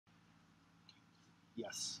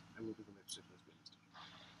Yes, I will be the lipstick lesbianist.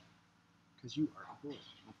 Because you are a boy. I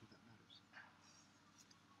don't think that matters.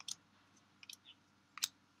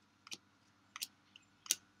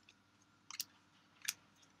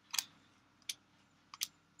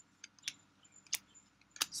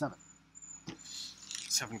 Seven.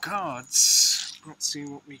 7 cards. Let's see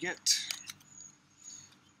what we get.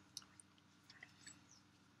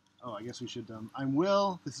 Oh, I guess we should. I'm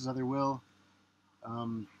Will. This is other Will.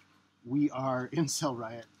 We are Incel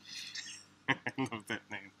Riot. I love that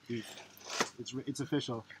name. It's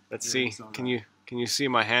official. Let's see. Can you see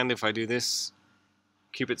my hand if I do this?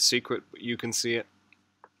 Keep it secret, but you can see it.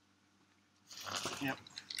 Yep.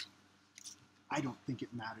 I don't think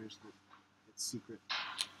it matters that it's secret.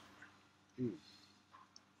 Ooh.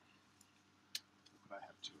 But I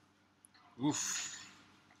have two. Oof.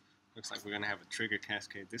 Looks like we're gonna have a trigger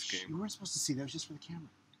cascade this game. You weren't supposed to see that. It was just for the camera.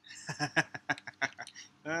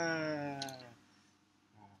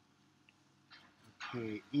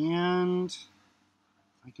 Okay, and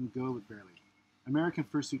I can go, but barely. American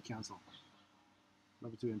Fursuit Council.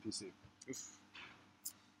 Level 2 NPC. Oof.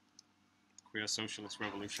 Queer Socialist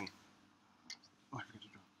Revolution. Oh, I forgot to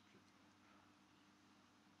draw.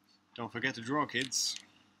 Don't forget to draw, kids.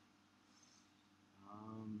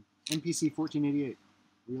 NPC 1488.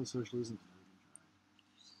 Real socialism.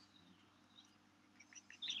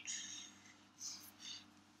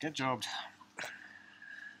 Get jobbed.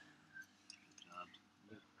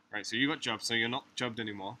 Right, so you got jobbed, so you're not jobbed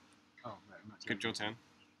anymore. Oh, right. I'm not Good, your turn.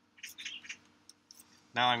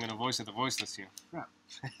 Now I'm going to voice of the voiceless here. Crap.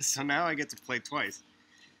 So now I get to play twice.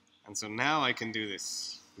 And so now I can do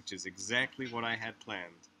this, which is exactly what I had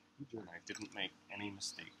planned. And I didn't make any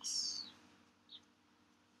mistakes.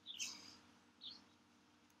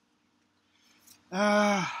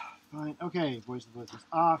 Fine. Okay, voice of the voiceless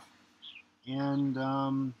off. And,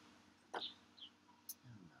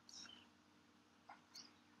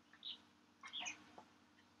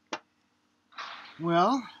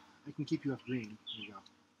 well, I can keep you off green. There you go.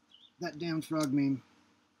 That damn frog meme.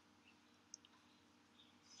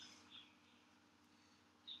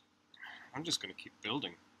 I'm just going to keep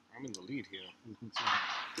building. I'm in the lead here. I think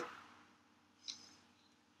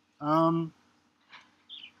so.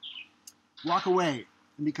 Walk away.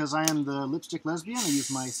 And because I am the lipstick lesbian, I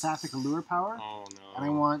use my sapphic allure power. Oh, no. And I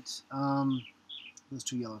want those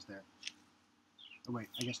two yellows there. Oh, wait.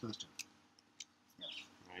 I guess those two. Yes.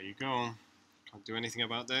 There you go. Can't do anything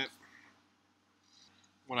about that.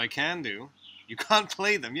 What I can do, you can't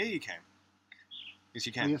play them. Yeah, you can. Yes,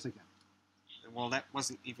 you can. Oh, yes, I can. Well, that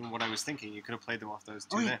wasn't even what I was thinking. You could have played them off those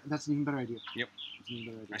two Oh, yeah. there. That's an even better idea. Yep. That's an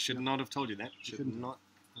even better idea. I should Yep. not have told you that. You Should not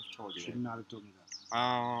have told you should that. not have told me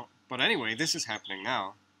that. But anyway, this is happening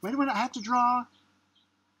now. Wait a minute. I have to draw.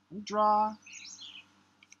 Let me draw.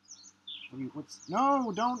 What's...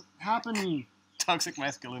 No, don't happen. Toxic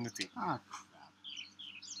masculinity. Ah, crap.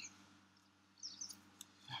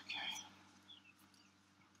 Okay.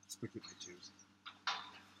 Let's pick it by twos.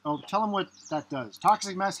 Oh, tell them what that does.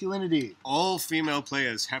 Toxic masculinity. All female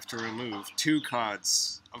players have to remove 2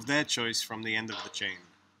 cards of their choice from the end of the chain.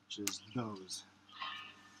 Which is those.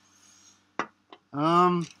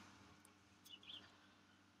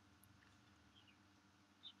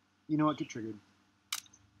 You know what? Get triggered.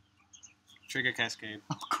 Trigger cascade.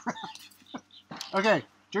 Oh, crap. Okay,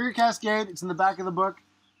 trigger cascade. It's in the back of the book.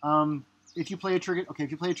 If you play a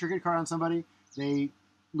triggered card on somebody, they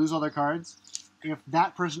lose all their cards. If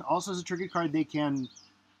that person also has a triggered card, they can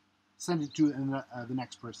send it to the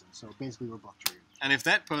next person. So basically, we're both triggered. And if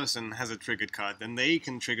that person has a triggered card, then they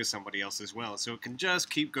can trigger somebody else as well. So it can just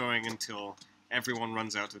keep going until everyone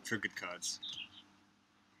runs out of triggered cards.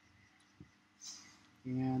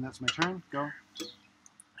 And that's my turn. Go.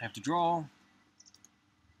 I have to draw.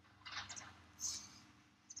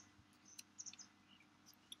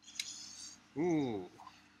 Ooh,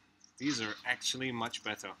 these are actually much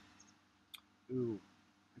better. Ooh,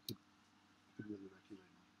 I could really wreck you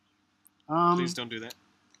right now. Please don't do that.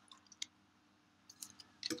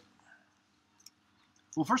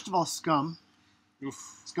 Well, first of all, Scum.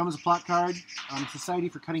 Oof. Scum is a plot card. Society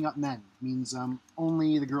for Cutting Up Men. Means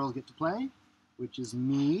only the girls get to play, which is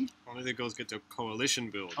me. Only the girls get to coalition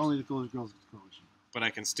build. Only the girls get to coalition. But I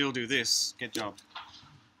can still do this. Get jobbed.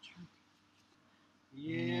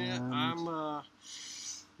 Yeah, And... I'm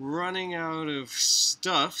running out of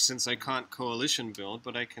stuff since I can't coalition build,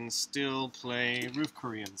 but I can still play Roof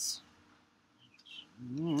Koreans.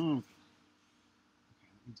 Okay, that means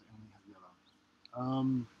I only have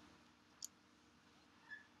yellow.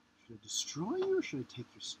 Should I destroy you or should I take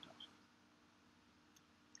your stuff?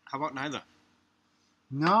 How about neither?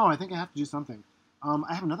 No, I think I have to do something.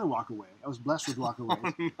 I have another walk away. I was blessed with walk aways.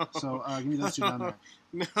 Oh, no. So give me those two down there.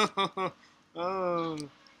 No. Oh,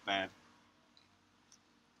 bad.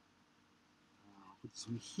 I'll put this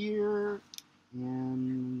one here,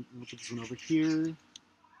 and I'll put this one over here. And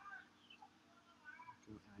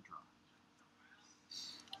I draw.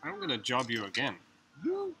 I'm gonna job you again.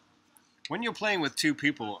 You. When you're playing with two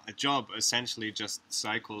people, a job essentially just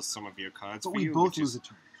cycles some of your cards But for we you, both which lose is a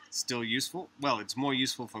turn. still useful. Well, it's more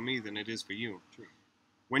useful for me than it is for you. True.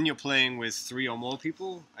 When you're playing with 3 or more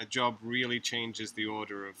people, a job really changes the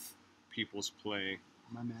order of people's play.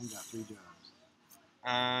 My man got 3 jobs.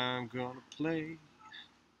 I'm gonna play.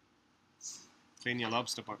 Clean your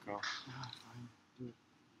lobster, bucko. Fine. Do it.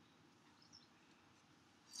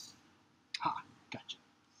 Ha! Gotcha.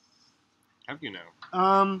 Have you now?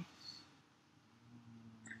 I'll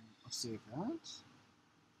save that.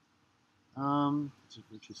 It's a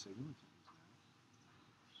virtue signal.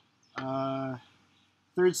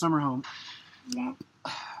 Third summer home. Not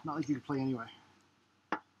like you could play anyway.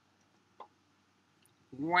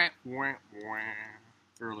 Wah, wah, wah.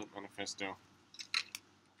 Virulent Manifesto.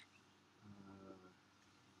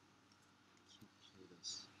 Can't play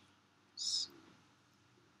this. Let's see.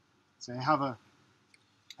 So I have a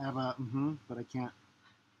but I can't.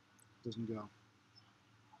 It doesn't go.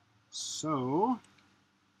 So,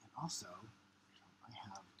 and also, I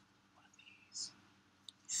have one of these.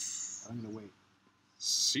 I'm gonna wait.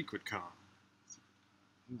 Secret card.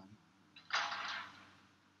 Hang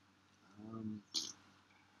on.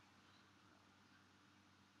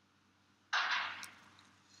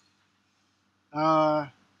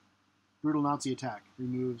 Brutal Nazi attack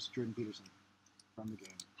removes Jordan Peterson from the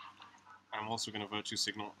game. I'm also going to Virtue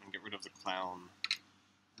Signal and get rid of the Clown.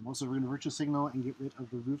 I'm also going to Virtue Signal and get rid of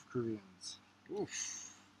the Roof Koreans.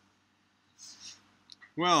 Oof.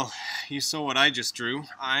 Well, you saw what I just drew.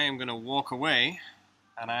 I am going to walk away,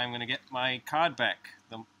 and I'm going to get my card back,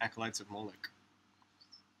 the Acolytes of Moloch.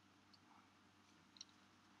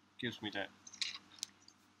 Gives me that.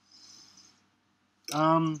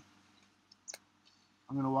 I'm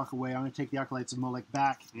going to walk away. I'm going to take the Acolytes of Molech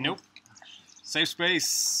back. Nope. Safe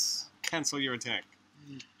space. Cancel your attack.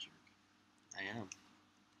 I am.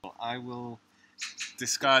 Well, I will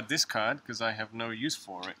discard this card because I have no use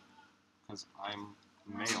for it. Because I'm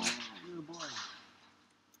male. Oh, you're a boy.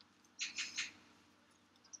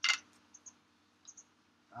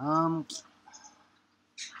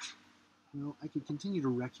 Well, I could continue to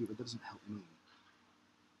wreck you, but that doesn't help me.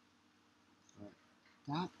 But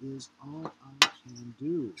that is all I can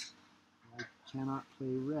do. I cannot play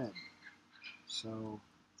red. So,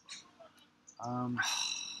 oh,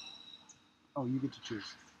 you get to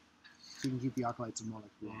choose. So you can keep the Acolytes of Moloch.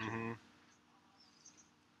 Mm-hmm.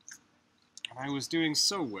 I was doing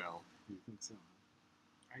so well. You think so?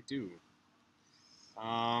 I do.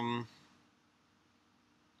 I'm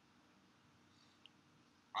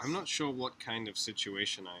not sure what kind of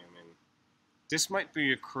situation I am in. This might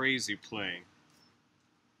be a crazy play.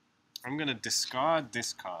 I'm going to discard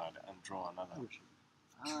this card and draw another. I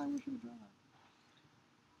wish you would draw that.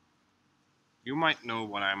 You might know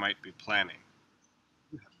what I might be planning.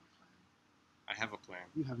 You have no plan. I have a plan.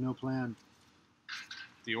 You have no plan.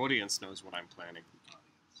 The audience knows what I'm planning.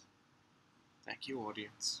 Thank you,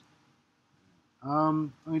 audience. Let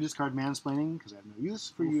me discard Mansplaining, because I have no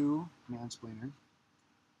use for you, Mansplainer.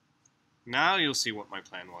 Now you'll see what my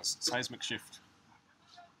plan was. Seismic shift.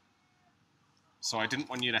 So I didn't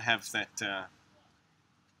want you to have that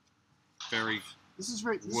very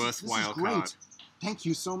worthwhile great. card. Thank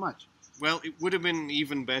you so much. Well, it would have been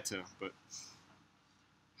even better, but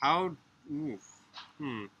how? Ooh.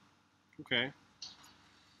 Okay.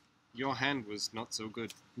 Your hand was not so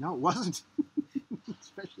good. No, it wasn't.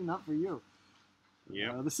 Especially not for you.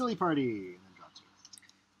 Yeah. The Silly Party. And then draw 2.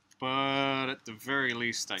 But at the very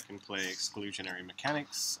least, I can play Exclusionary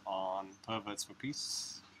Mechanics on Perverts for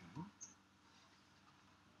Peace. Okay.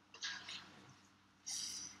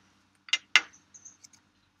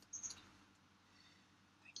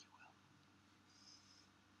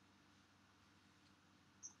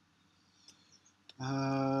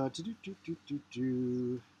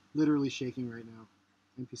 Literally shaking right now.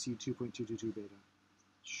 NPC 2.222 beta.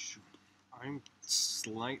 Shoot. I'm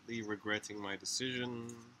slightly regretting my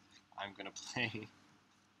decision. I'm gonna play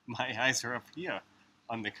My Eyes Are Up Here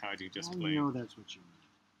on the card you just played. I know that's what you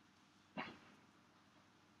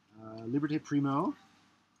mean. Liberté Primo.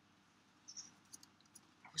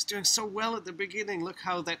 I was doing so well at the beginning. Look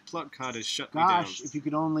how that plot card has shut me down. Gosh, if you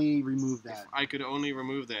could only remove that. If I could only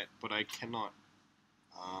remove that, but I cannot.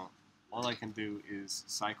 All I can do is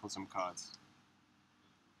cycle some cards.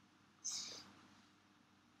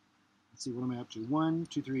 Let's see, what am I up to? 1,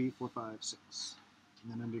 2, 3, 4, 5, 6.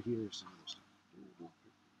 And then under here is some other stuff.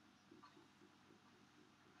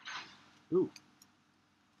 Ooh.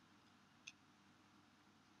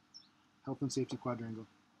 Health and safety quadrangle.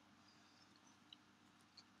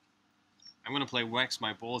 I'm going to play Wax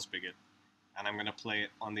My Balls Bigot, and I'm going to play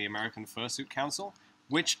it on the American Fursuit Council,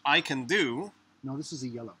 which I can do. No, this is a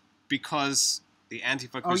yellow. Because the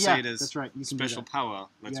Antifa Oh, yeah, Crusaders that's right. You can special do that. power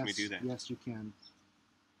lets me do that. Yes, you can.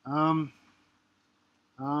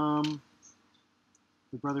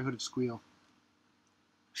 The Brotherhood of Squeal.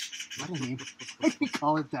 What a name. Why did we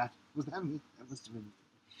call it that? Was that me? That must have been me.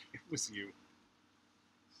 It was you.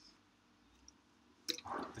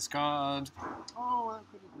 Discard. Oh, I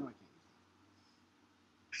couldn't. No,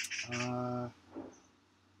 I can't.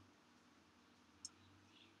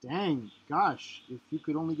 Dang, gosh. If you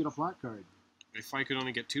could only get a plot card. If I could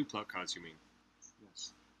only get 2 plot cards, you mean?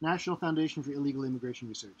 Yes. National Foundation for Illegal Immigration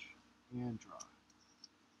Research. And draw.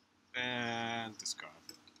 And discard.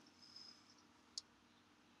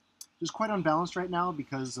 It's quite unbalanced right now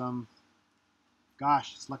because,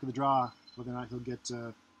 gosh, it's luck of the draw whether or not he'll get.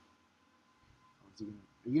 Are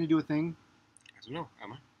you going to do a thing? I don't know.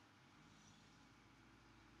 Am I?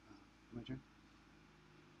 My turn?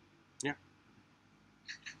 Yeah.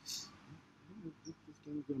 This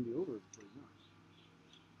game is going to be over before you know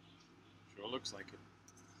it. Sure looks like it.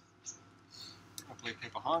 I'll play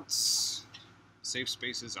Paper Hearts. Safe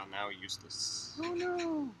spaces are now useless. Oh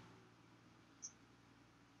no!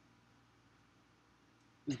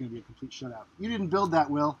 This is going to be a complete shutout. You didn't build that,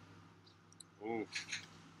 Will. Oh.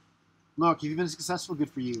 Look, if you've been successful, good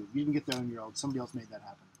for you. You didn't get there on your own. Somebody else made that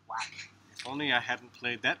happen. Whack. If only I hadn't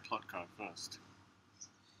played that plot card first.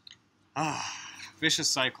 Ah, Vicious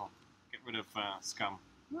Cycle. Get rid of Scum.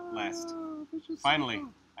 Last. Finally,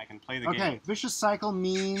 Cycle. I can play the game. Okay, Vicious Cycle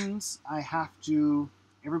means I have to...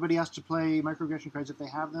 Everybody has to play microaggression cards if they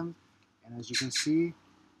have them. And as you can see,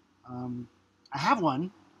 I have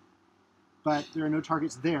one, but there are no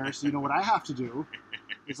targets there. So you know what I have to do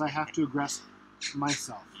is I have to aggress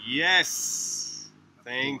myself. Yes!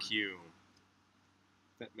 Thank you.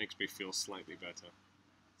 That makes me feel slightly better.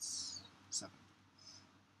 7.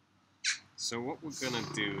 So what we're going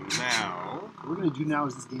to do now... What we're going to do now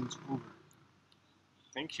is this game's over.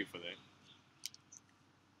 Thank you for that.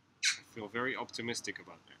 I feel very optimistic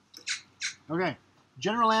about that. Okay,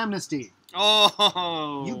 General Amnesty.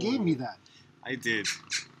 Oh! You gave me that. I did.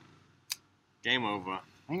 Game over.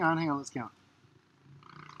 Hang on, let's count.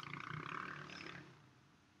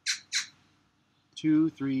 2,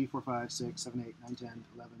 3, 4, 5, 6, 7, 8, 9, 10,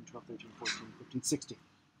 11, 12, 13, 14, 15, 16.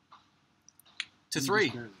 To 3.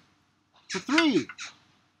 Barely. To 3!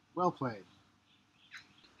 Well played.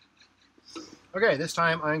 Okay, this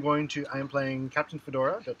time I am playing Captain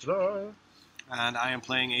Fedora. Da-da-da. And I am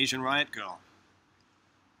playing Asian Riot Girl.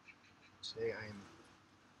 Today I am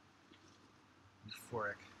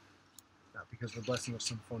euphoric. Not because of the blessing of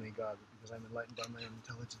some phony god, but because I'm enlightened by my own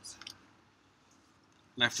intelligence.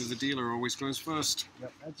 Left of the dealer always goes first.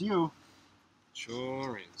 Yep, that's you.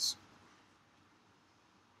 Sure is.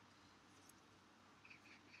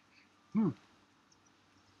 I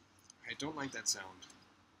don't like that sound.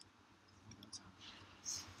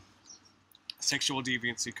 Sexual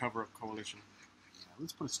Deviancy Cover-Up Coalition. Yeah,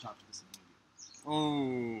 let's put a stop to this Oh,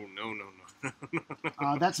 immediately.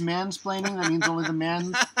 no. That's mansplaining. That means only the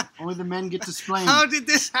men get to splain. How did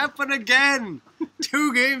this happen again?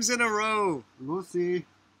 2 games in a row. We'll see.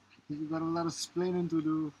 You've got a lot of splaining to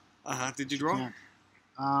do. Did you draw? Yeah.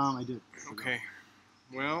 I did. Okay.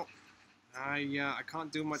 Well, I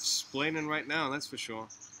can't do much splaining right now, that's for sure.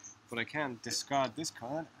 But I can discard this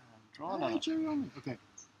card and draw another. Cherry only. Okay.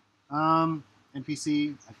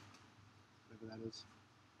 NPC. Whatever that is.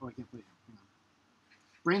 Oh, I can't play it. Hang on.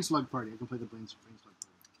 Brain Slug Party. I can play the Brain Slug Party.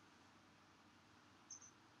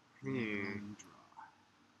 And draw.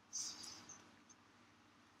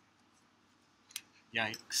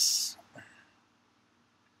 Yikes.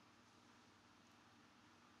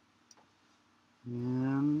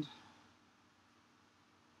 And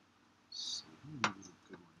let's see, these are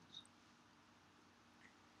good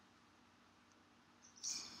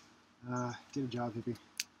ones. Get a job, hippie.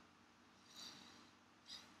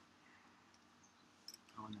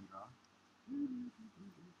 Oh, and then draw.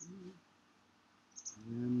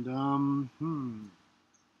 And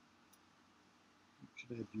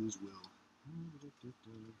should I abuse will?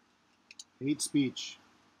 Hate speech.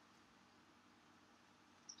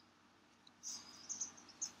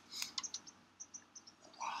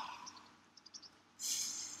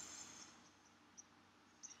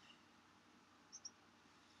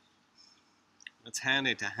 It's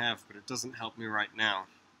handy to have, but it doesn't help me right now.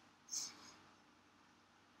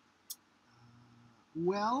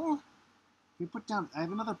 Well, if I put down, I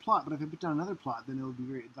have another plot, but if I put down another plot, then it'll be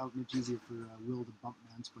that'll make it easier for Will to bump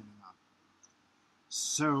mansplaining off.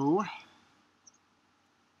 So,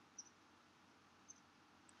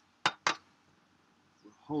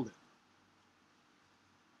 we'll hold it.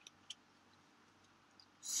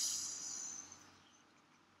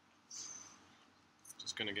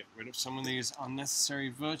 Just gonna get rid of some of these unnecessary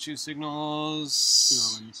virtue signals. They're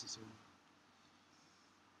all unnecessary.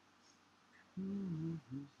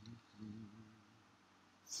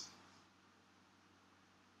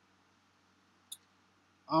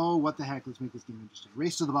 Oh, what the heck? Let's make this game interesting.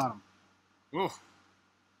 Race to the bottom. Oh.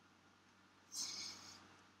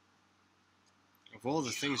 Of all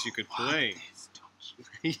the things you could play.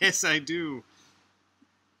 Yes, I do.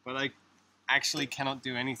 But I actually cannot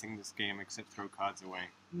do anything this game except throw cards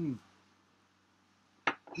away. You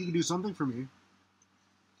can do something for me.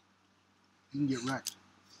 You can get wrecked.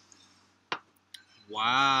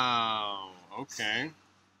 Wow. Okay.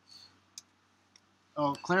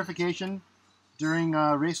 Oh, clarification. During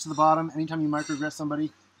Race to the Bottom, anytime you microaggress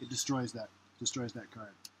somebody, it destroys that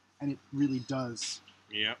card. And it really does.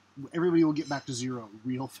 Yep. Everybody will get back to 0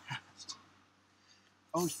 real fast.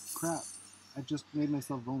 Oh, crap. I just made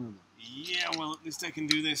myself vulnerable. Yeah, well, at least I can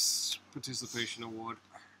do this participation award.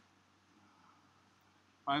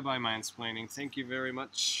 Bye-bye, mansplaining. Thank you very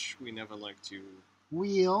much. We never like to...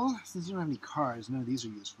 Wheel. Since you don't have any cards, none of these are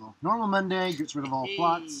useful. Normal Monday gets rid of all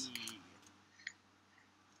plots.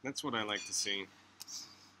 That's what I like to see.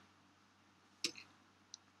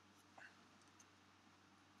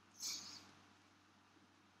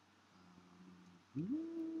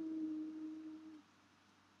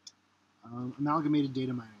 Amalgamated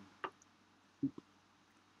data mining.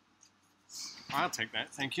 I'll take that,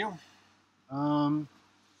 thank you. No,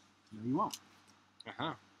 you won't.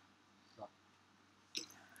 Uh-huh.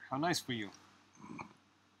 How nice for you.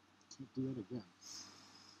 Can't do that again.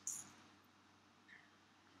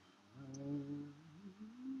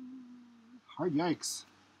 Hard yikes.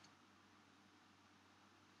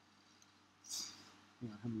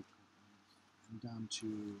 Hang on, how many? I'm down to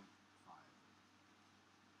 5.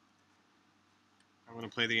 I'm going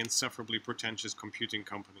to play the insufferably pretentious computing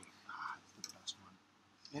company. Ah, it's the best one.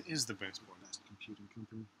 It is the best one. Best computing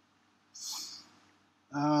company.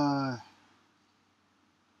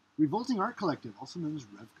 Revolting Art Collective, also known as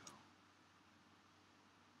Revco.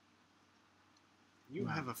 You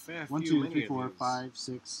have a fair 1, few 2, 3, 4, of these. 5,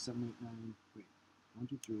 6, 7, 8, 9. Wait. 1,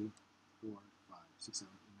 2, 3, 4, 5, 6,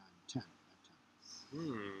 7, 8, 9, 10. I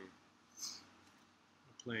have 10.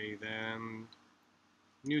 I'll play then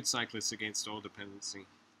Nude Cyclists against all dependency.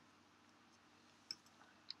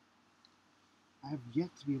 I have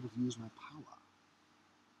yet to be able to use my power.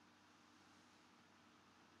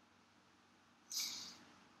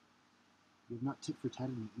 You have not tit for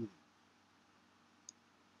tatted me either.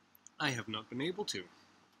 I have not been able to.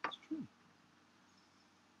 That's true.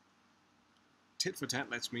 Tit for tat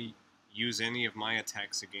lets me use any of my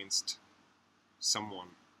attacks against someone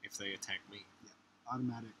if they attack me. Yeah,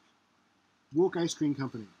 automatic. Woke Ice Cream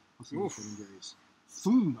Company. Also Oof. legendaries.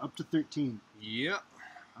 Boom, up to 13. Yep.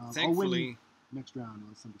 I'll Thankfully, win next round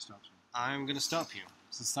unless somebody stops me. I'm going to stop you.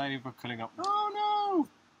 Society for cutting up. Oh no!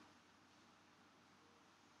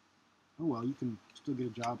 Oh well, you can still get a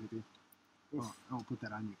job if you. Oh, I won't put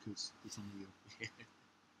that on you because it's only you. You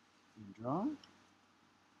can draw.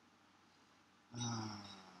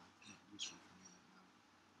 Not useful for me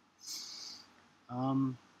right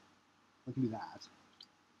now. I can do that.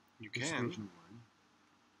 You can. Participation award.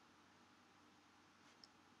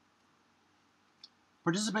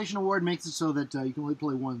 Participation award makes it so that you can only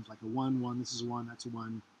play ones, like a 1, this is a 1, that's a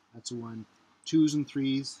 1, that's a 1. 2s and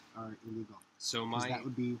 3s are illegal. So my That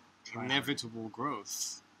would be inevitable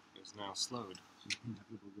growth is now slowed.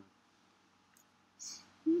 inevitable growth.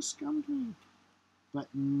 You scummed me. But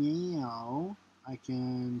now I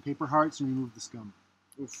can paper hearts and remove the scum.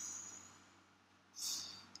 Oof.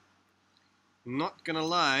 Not gonna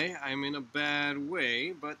lie, I'm in a bad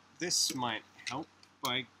way, but this might help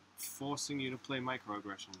by forcing you to play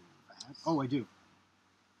microaggression. Oh, I do.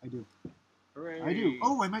 I do. Hooray. I do.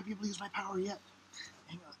 Oh, I might be able to use my power yet.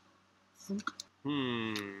 Hang on. Thunk.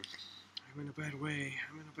 I'm in a bad way.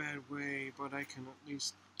 But I can at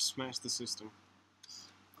least smash the system.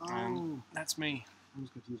 Oh, And that's me. I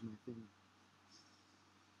just got to use my thing.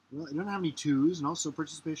 Well, I don't have any 2s, and also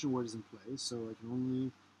participation award is in play, so I can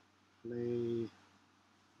only play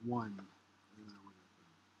 1.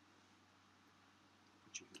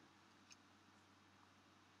 Put you here.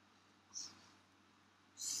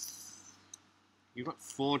 You got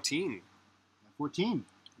 14. 14.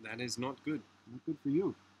 That is not good. Not good for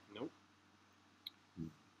you. Nope. I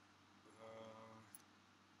mean,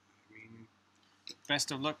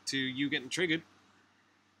 best of luck to you getting triggered.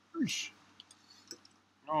 Oosh.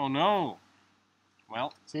 Oh no.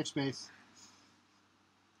 Well, Safe space.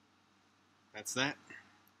 that's that.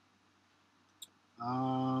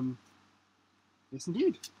 Yes,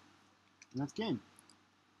 indeed. And that's game.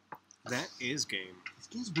 That is game. This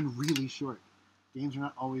game's been really short. Games are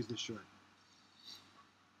not always this short.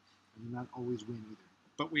 And you not always win either.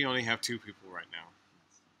 But we only have 2 people right now.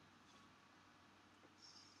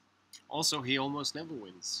 Also, he almost never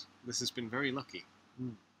wins. This has been very lucky.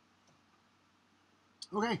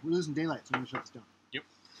 Okay, we're losing daylight, so I'm going to shut this down.